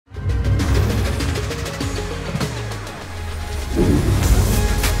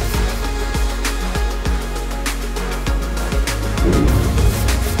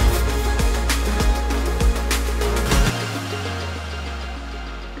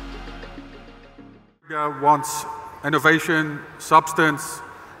Arabia wants innovation, substance,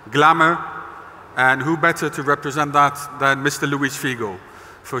 glamour, and who better to represent that than Mr. Luis Figo?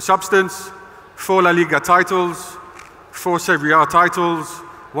 For substance, 4 La Liga titles, 4 Serie A titles,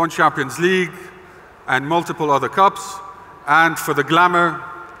 1 Champions League, and multiple other cups. And for the glamour,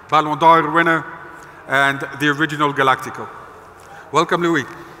 Ballon d'Or winner, and the original Galactico. Welcome, Louis.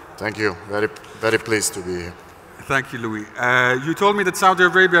 Thank you. Very, very pleased to be here. Thank you, Louis. You told me that Saudi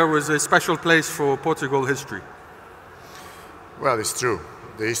Arabia was a special place for Portugal history. Well, it's true.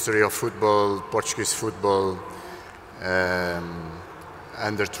 The history of football, Portuguese football,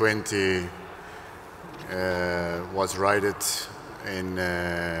 under 20 was raided in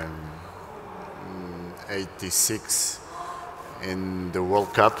 86 in the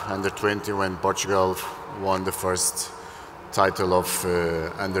World Cup under 20 when Portugal won the first title of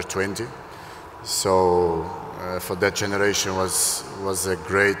under 20. So for that generation was a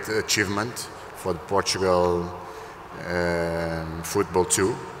great achievement for Portugal football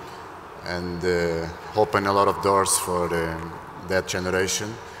too, and opened a lot of doors for that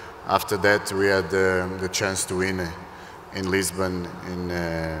generation. After that, we had the chance to win in Lisbon in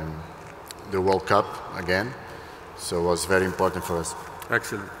the World Cup again, so it was very important for us.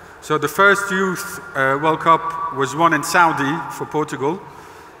 Excellent. So the first Youth World Cup was won in Saudi for Portugal,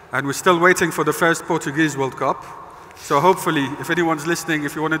 and we're still waiting for the first Portuguese World Cup. So hopefully, if anyone's listening,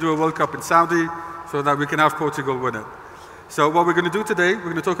 if you want to do a World Cup in Saudi, so that we can have Portugal win it. So what we're going to do today,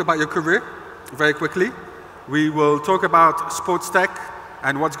 we're going to talk about your career very quickly. We will talk about sports tech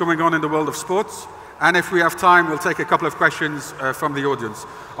and what's going on in the world of sports. And if we have time, we'll take a couple of questions from the audience.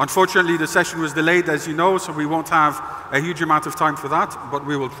 Unfortunately, the session was delayed, as you know, so we won't have a huge amount of time for that, but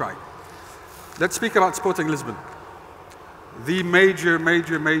we will try. Let's speak about Sporting Lisbon. The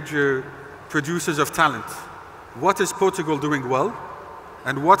major producers of talent. What is Portugal doing well?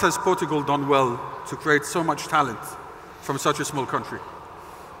 And what has Portugal done well to create so much talent from such a small country?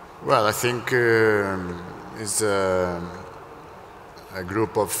 Well, I think it's a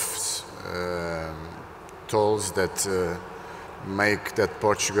group of tools that make that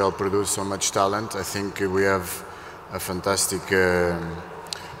Portugal produce so much talent. I think we have a fantastic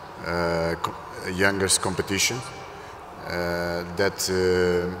youngest competition that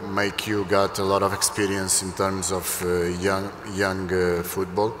make you got a lot of experience in terms of young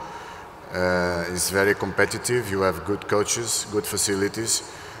football. It's very competitive. You have good coaches, good facilities,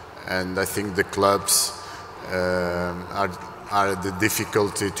 and I think the clubs are the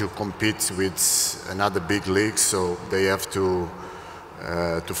difficulty to compete with another big league, so they have to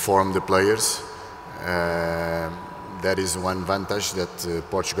form the players. That is one advantage that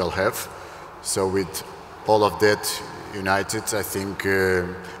Portugal have. So with all of that united, I think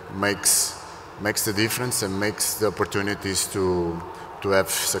makes the difference and makes the opportunities to have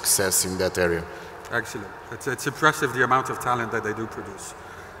success in that area. Excellent. It's impressive the amount of talent that they do produce.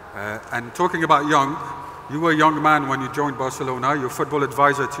 And talking about young, you were a young man when you joined Barcelona. You're football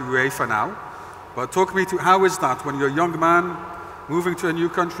advisor to UEFA now. But talk me to how is that when you're a young man moving to a new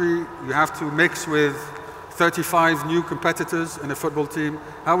country, you have to mix with 35 new competitors in a football team.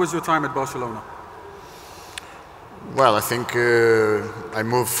 How was your time at Barcelona? Well, I think I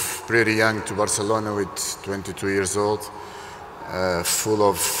moved pretty young to Barcelona with 22 years old, full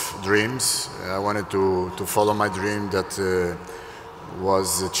of dreams. I wanted to follow my dream that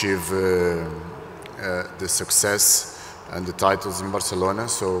was achieve the success and the titles in Barcelona.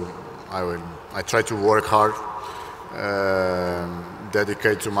 So I tried to work hard,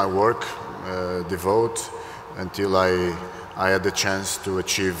 dedicate to my work, devote until I had the chance to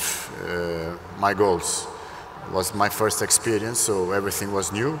achieve my goals. It was my first experience, so everything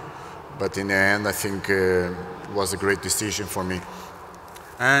was new. But in the end, I think it was a great decision for me.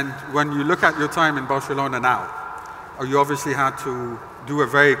 And when you look at your time in Barcelona now, you obviously had to do a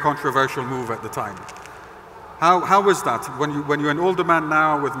very controversial move at the time. How was that? When you're an older man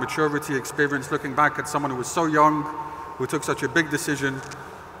now with maturity, experience, looking back at someone who was so young, who took such a big decision,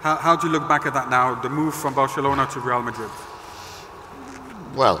 how do you look back at that now, the move from Barcelona to Real Madrid?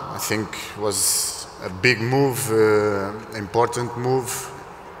 Well, I think it was a big move, important move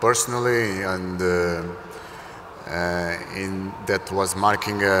personally, and that was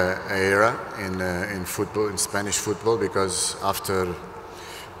marking an era in football, in Spanish football, because after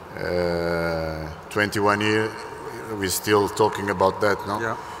 21 years, we're still talking about that, no?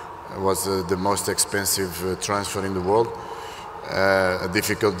 Yeah. It was the most expensive transfer in the world. A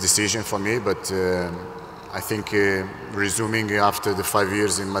difficult decision for me, but I think resuming after the 5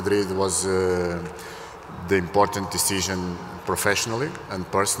 years in Madrid was the important decision professionally and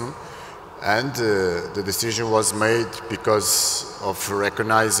personal. And the decision was made because of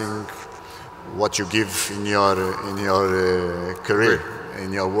recognizing what you give in your career,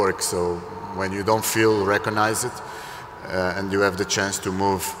 in your work. So when you don't feel recognized and you have the chance to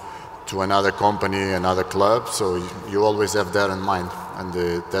move to another company, another club, so you always have that in mind, and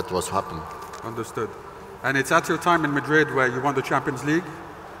that was happening. Understood. And it's at your time in Madrid where you won the Champions League,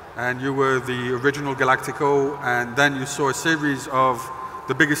 and you were the original Galactico, and then you saw a series of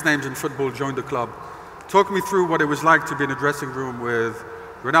the biggest names in football join the club. Talk me through what it was like to be in a dressing room with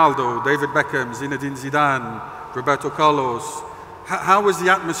Ronaldo, David Beckham, Zinedine Zidane, Roberto Carlos. How was the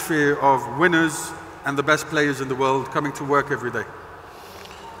atmosphere of winners and the best players in the world coming to work every day?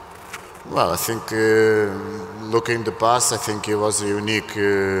 Well, I think looking in the past, I think it was a unique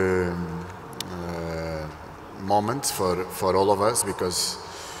moment for all of us, because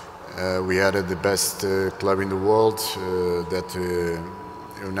we had the best club in the world that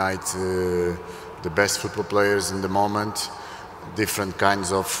unite the best football players in the moment, different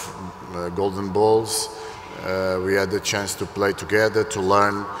kinds of golden balls. We had the chance to play together, to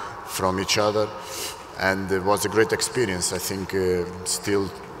learn from each other, and it was a great experience. I think still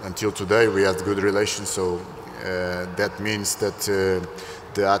until today we have good relations, so that means that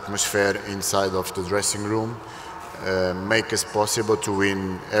the atmosphere inside of the dressing room make it possible to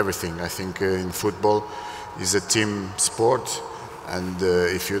win everything. I think in football is a team sport, and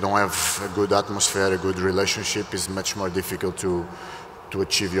if you don't have a good atmosphere, a good relationship, it's much more difficult to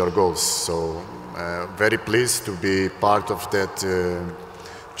achieve your goals. So very pleased to be part of that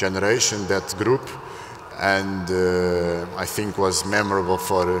generation, that group, and I think was memorable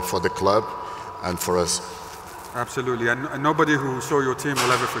for the club and for us. Absolutely, and nobody who saw your team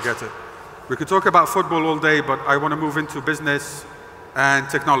will ever forget it. We could talk about football all day, but I want to move into business and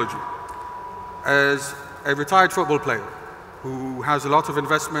technology. As a retired football player who has a lot of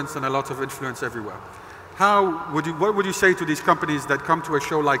investments and a lot of influence everywhere, what would you say to these companies that come to a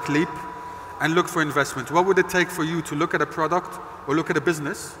show like Leap and look for investment? What would it take for you to look at a product or look at a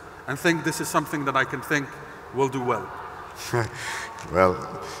business and think this is something that I can think will do well? Well,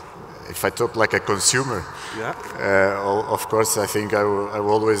 if I talk like a consumer, yeah. Of course, I think I will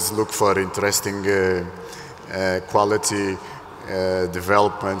always look for interesting quality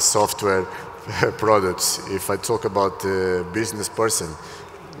development software products. If I talk about business person,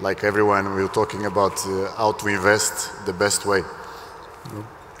 like everyone, we're talking about how to invest the best way.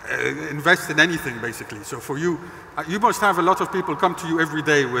 Invest in anything, basically. So for you, you must have a lot of people come to you every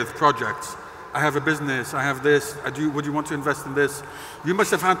day with projects. I have a business, I have this, would you want to invest in this? You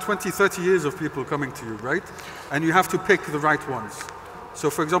must have had 20, 30 years of people coming to you, right? And you have to pick the right ones. So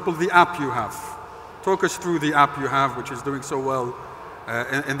for example, the app you have. Talk us through the app you have, which is doing so well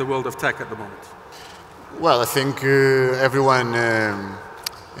in the world of tech at the moment. Well, I think everyone,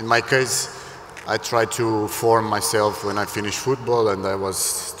 in my case, I tried to form myself when I finished football, and I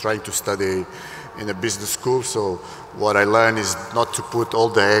was trying to study in a business school, so what I learned is not to put all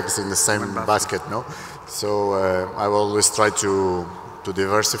the eggs in the same basket, no? So I will always try to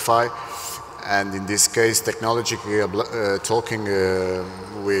diversify, and in this case, technologically talking,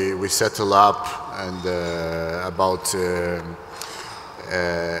 we settle up and about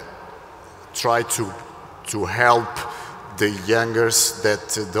try to help the youngers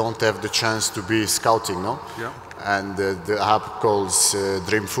that don't have the chance to be scouting, no? Yeah. And the app calls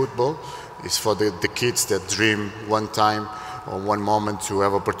Dream Football. It's for the kids that dream one time or one moment to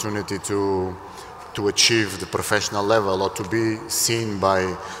have opportunity to achieve the professional level or to be seen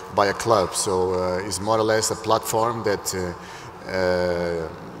by a club. So it's more or less a platform that,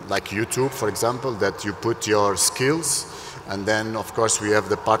 like YouTube, for example, that you put your skills, and then of course we have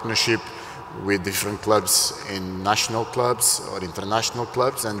the partnership with different clubs in national clubs or international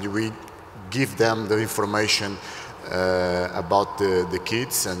clubs, and we give them the information about the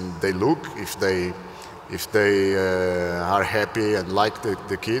kids, and they look if they are happy and like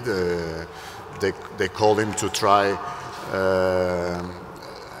the kid, they call him to try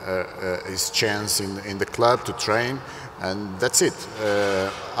his chance in the club to train, and that's it.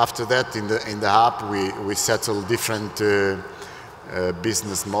 After that, in the app we settle different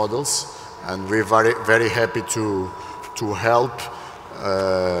business models, and we're very happy to help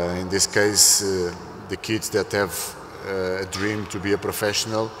in this case the kids that have a dream to be a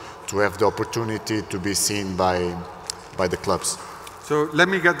professional, to have the opportunity to be seen by the clubs. So let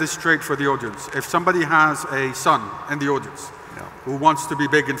me get this straight for the audience. If somebody has a son in the audience who wants to be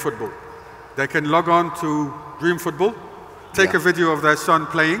big in football, they can log on to Dream Football, take a video of their son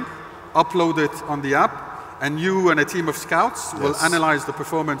playing, upload it on the app, and you and a team of scouts will analyze the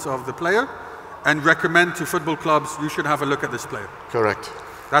performance of the player and recommend to football clubs, you should have a look at this player. Correct.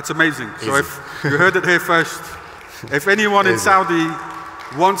 That's amazing. Easy. So if you heard it here first, if anyone in Saudi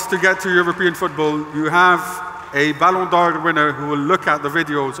wants to get to European football, you have a Ballon d'Or winner who will look at the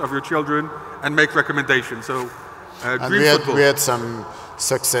videos of your children and make recommendations. So, we had some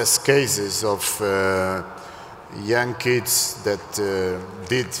success cases of young kids that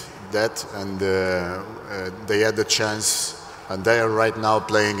did that, and they had the chance, and they are right now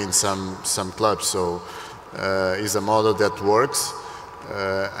playing in some clubs. So it's a model that works,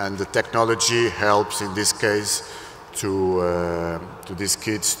 and the technology helps in this case to these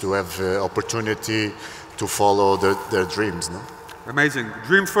kids to have opportunity to follow their dreams. No? Amazing.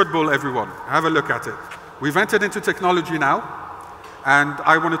 Dream football, everyone. Have a look at it. We've entered into technology now, and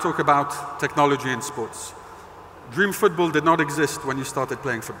I want to talk about technology in sports. Dream football did not exist when you started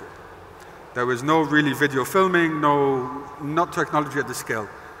playing football. There was no really video filming, not technology at this scale.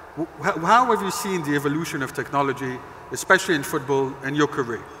 How have you seen the evolution of technology, especially in football, in your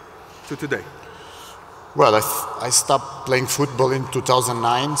career to today? Well, I stopped playing football in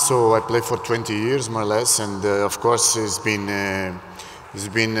 2009, so I played for 20 years, more or less, and of course there's been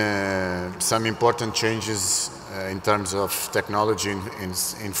some important changes in terms of technology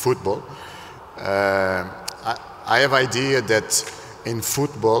in football. I have idea that in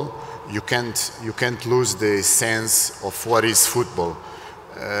football you can't lose the sense of what is football,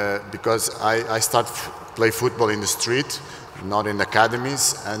 because I started play football in the street, not in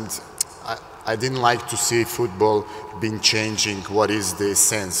academies, and I didn't like to see football being changing what is the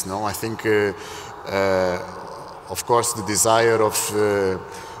sense. No, I think of course the desire of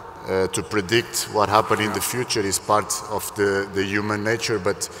to predict what happened in the future is part of the human nature,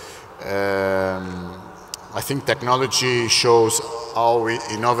 but I think technology shows how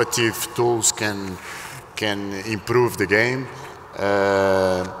innovative tools can improve the game.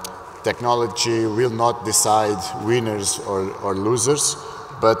 Technology will not decide winners or losers,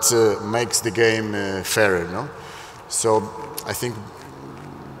 but makes the game fairer. No? So I think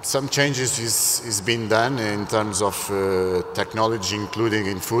some changes is being done in terms of technology, including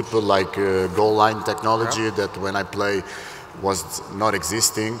in football, like goal line technology that when I play was not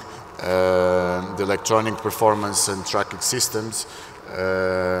existing. The electronic performance and tracking systems,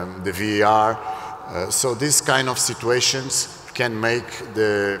 the VAR. So these kind of situations can make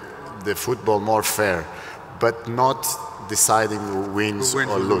the football more fair, but not deciding who wins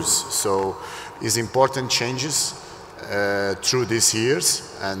or lose. So it's important changes through these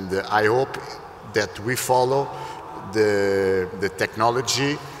years, and I hope that we follow the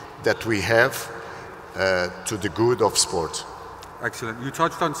technology that we have to the good of sport. Excellent. You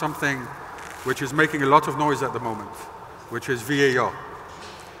touched on something which is making a lot of noise at the moment, which is VAR.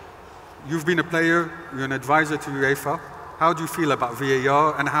 You've been a player, you're an advisor to UEFA. How do you feel about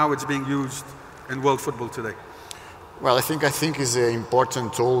VAR and how it's being used in world football today? Well, I think it's an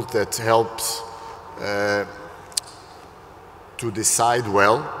important tool that helps to decide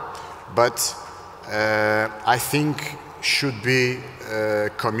well, but I think should be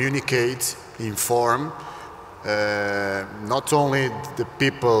communicate, inform, not only the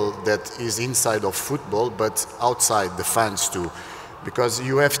people that is inside of football, but outside, the fans too. Because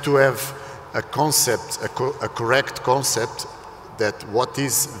you have to have a concept, a correct concept that what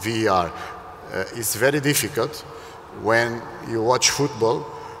is VAR. It's very difficult when you watch football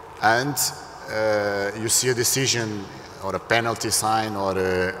and you see a decision or a penalty sign or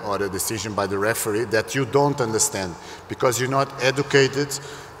a decision by the referee that you don't understand because you're not educated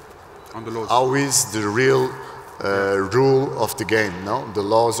on the laws. How is the real rule of the game, no? The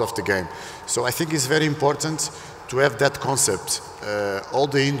laws of the game. So I think it's very important to have that concept. All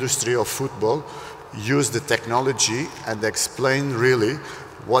the industry of football use the technology and explain really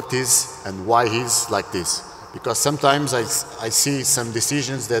what is and why is like this. Because sometimes I see some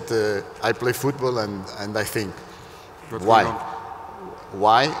decisions that I play football and I think, why?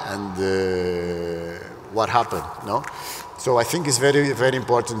 Why and what happened, no? So I think it's very, very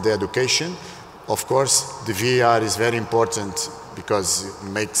important, the education. Of course, the VAR is very important because it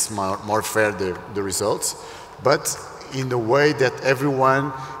makes more fair the results, but in a way that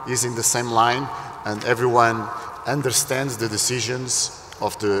everyone is in the same line and everyone understands the decisions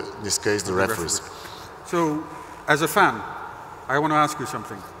of in this case, the referees. So, as a fan, I want to ask you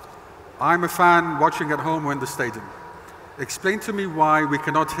something. I'm a fan watching at home or in the stadium. Explain to me why we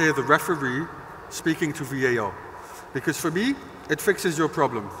cannot hear the referee speaking to VAR. Because for me, it fixes your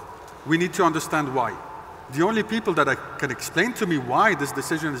problem. We need to understand why. The only people that can explain to me why this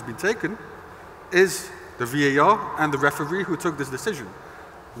decision has been taken is the VAR and the referee who took this decision.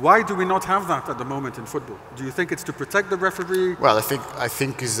 Why do we not have that at the moment in football? Do you think it's to protect the referee? Well, I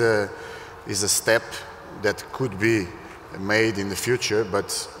think is a step that could be made in the future,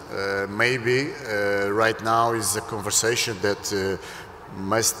 but maybe right now is a conversation that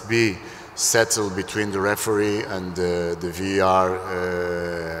must be settled between the referee and the VAR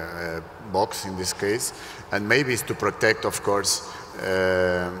box in this case, and maybe it's to protect, of course,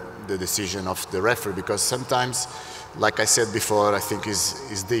 the decision of the referee, because sometimes, like I said before, I think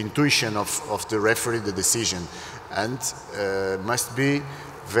is the intuition of the referee the decision, and must be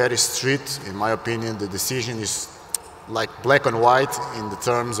very strict. In my opinion, the decision is like black and white in the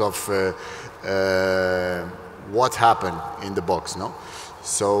terms of what happened in the box, no?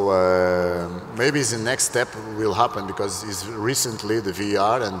 So maybe the next step will happen, because it's recently the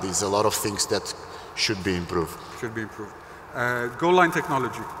VR, and there's a lot of things that should be improved. Should be improved. Goal line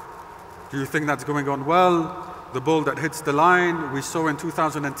technology. Do you think that's going on well? The ball that hits the line, we saw in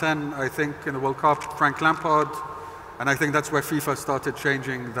 2010, I think, in the World Cup, Frank Lampard, and I think that's where FIFA started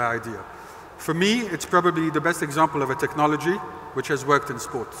changing the idea. For me, it's probably the best example of a technology which has worked in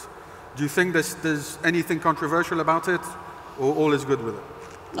sports. Do you think there's anything controversial about it, or all is good with it?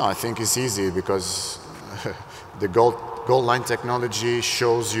 No, I think it's easy, because the goal line technology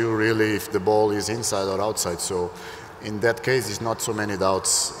shows you really if the ball is inside or outside. So in that case, there's not so many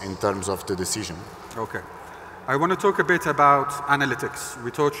doubts in terms of the decision. Okay. I want to talk a bit about analytics.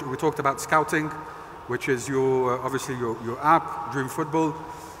 We talked about scouting, which is obviously your app, Dream Football.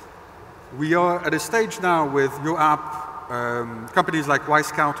 We are at a stage now with your app, companies like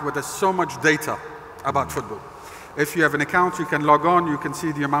Y-Scout, where there's so much data about football. If you have an account, you can log on, you can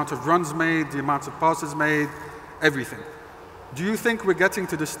see the amount of runs made, the amount of passes made, everything. Do you think we're getting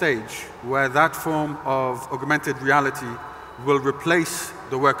to the stage where that form of augmented reality will replace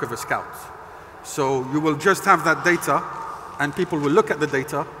the work of a scout? So you will just have that data, and people will look at the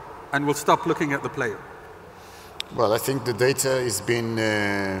data and will stop looking at the player. Well, I think the data has been,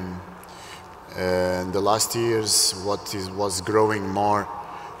 in the last years, was growing more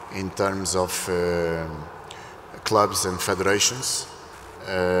in terms of clubs and federations.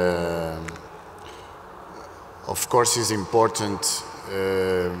 Of course, it's important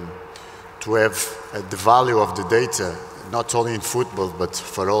to have the value of the data, not only in football, but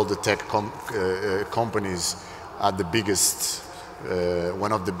for all the tech companies, are the biggest,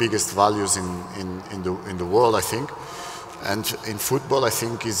 one of the biggest values in the world, I think. And in football, I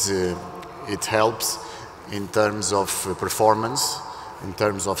think it helps in terms of performance, in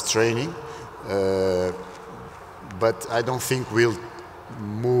terms of training. But I don't think we'll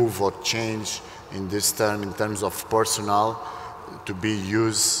move or change in this term in terms of personnel to be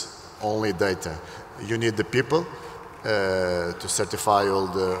used only data. You need the people to certify all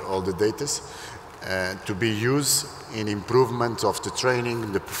the data, to be used in improvement of the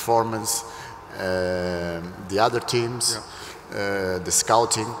training, the performance, the other teams, the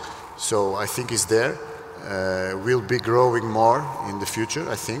scouting. So I think it's there. Will be growing more in the future,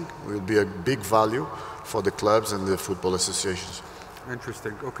 I think. Will be a big value for the clubs and the football associations.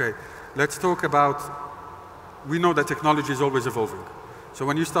 Interesting. Okay. Let's talk about, we know that technology is always evolving. So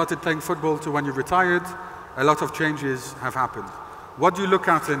when you started playing football to when you retired, a lot of changes have happened. What do you look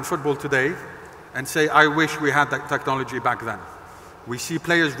at in football today and say, I wish we had that technology back then? We see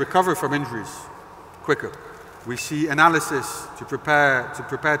players recover from injuries quicker. We see analysis to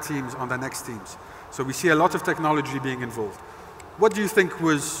prepare teams on their next teams. So we see a lot of technology being involved. What do you think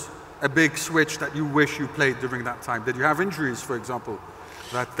was a big switch that you wish you played during that time? Did you have injuries, for example,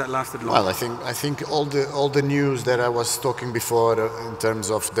 that lasted long? Well, I think all the news that I was talking before in terms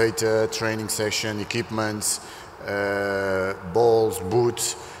of data, training session, equipments, balls,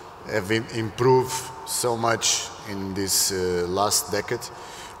 boots, have improved so much in this last decade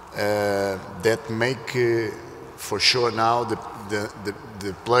that make for sure now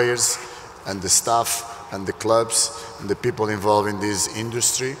the players and the staff and the clubs and the people involved in this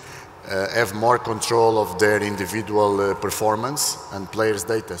industry have more control of their individual performance and players'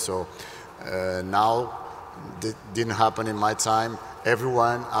 data. So now, it didn't happen in my time.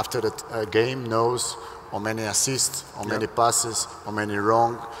 Everyone after a game knows how many assists, how many passes, how many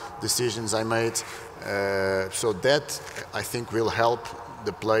wrong decisions I made. So that, I think, will help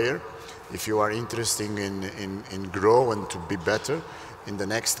the player if you are interested in grow and to be better in the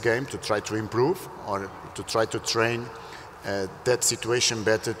next game, to try to improve or to try to train that situation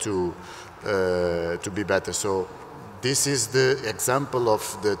better to be better. So this is the example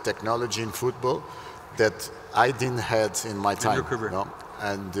of the technology in football that I didn't have in my time. In your career. No?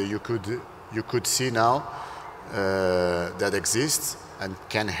 And you could see now that exists and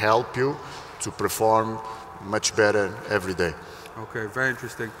can help you to perform much better every day. Okay, very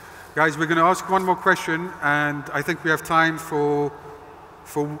interesting. Guys, we're going to ask one more question, and I think we have time for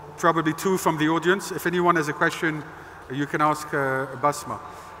probably two from the audience. If anyone has a question, you can ask Basma.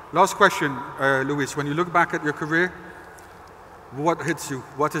 Last question, Luis. When you look back at your career, what hits you?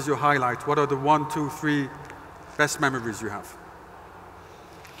 What is your highlight? What are the 1, 2, 3 best memories you have?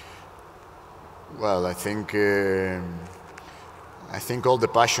 Well, I think all the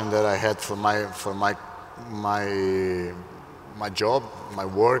passion that I had for my job, my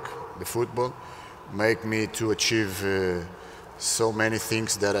work, the football, make me to achieve so many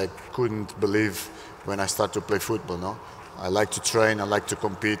things that I couldn't believe when I started to play football. No, I like to train, I like to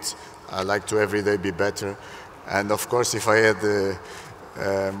compete, I like to every day be better, and of course, if I had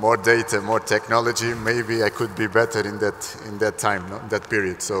more data, more technology, maybe I could be better in that time, no? That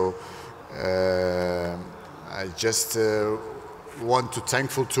period. So I just want to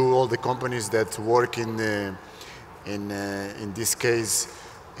thankful to all the companies that work in this case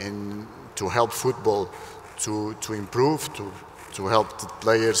to help football to improve, to help the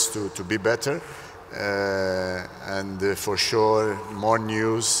players to be better, and for sure more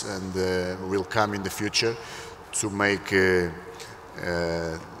news and will come in the future to make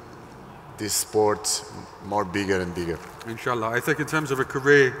this sport more bigger and bigger. Inshallah. I think in terms of a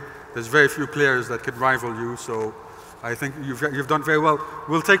career, there's very few players that could rival you, so I think you've done very well.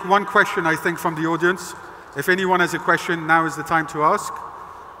 We'll take one question, I think, from the audience. If anyone has a question, now is the time to ask.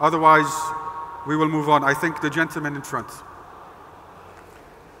 Otherwise, we will move on. I think the gentleman in front.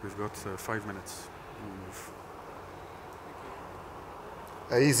 We've got 5 minutes.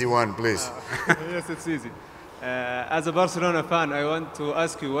 An easy one, please. Yes, it's easy. As a Barcelona fan, I want to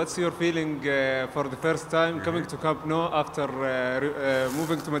ask you, what's your feeling for the first time coming to Camp Nou after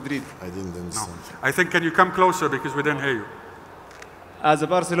moving to Madrid? I didn't understand. No. I think, can you come closer because we didn't hear you? As a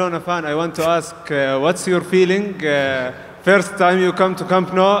Barcelona fan, I want to ask, what's your feeling first time you come to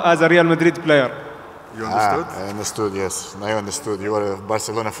Camp Nou as a Real Madrid player? You understood? I understood, yes. I understood. You are a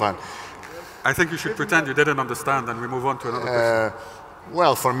Barcelona fan. I think you should pretend you didn't understand and we move on to another question.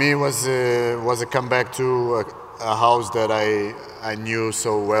 Well, for me, was a comeback to a house that I knew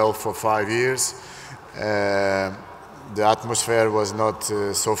so well for 5 years. The atmosphere was not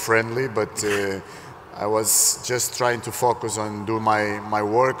so friendly, but I was just trying to focus on do my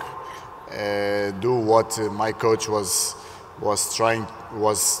work, do what my coach was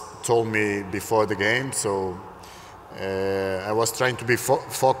told me before the game. So I was trying to be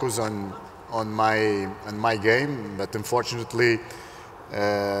focused on my game, but unfortunately.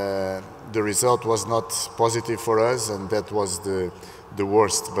 The result was not positive for us, and that was the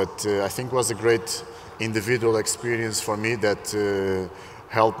worst. But I think it was a great individual experience for me that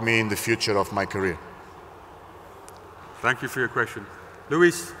helped me in the future of my career. Thank you for your question.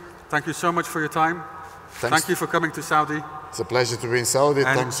 Luis, thank you so much for your time. Thanks. Thank you for coming to Saudi. It's a pleasure to be in Saudi.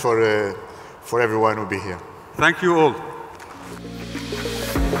 And thanks for everyone who be here. Thank you all.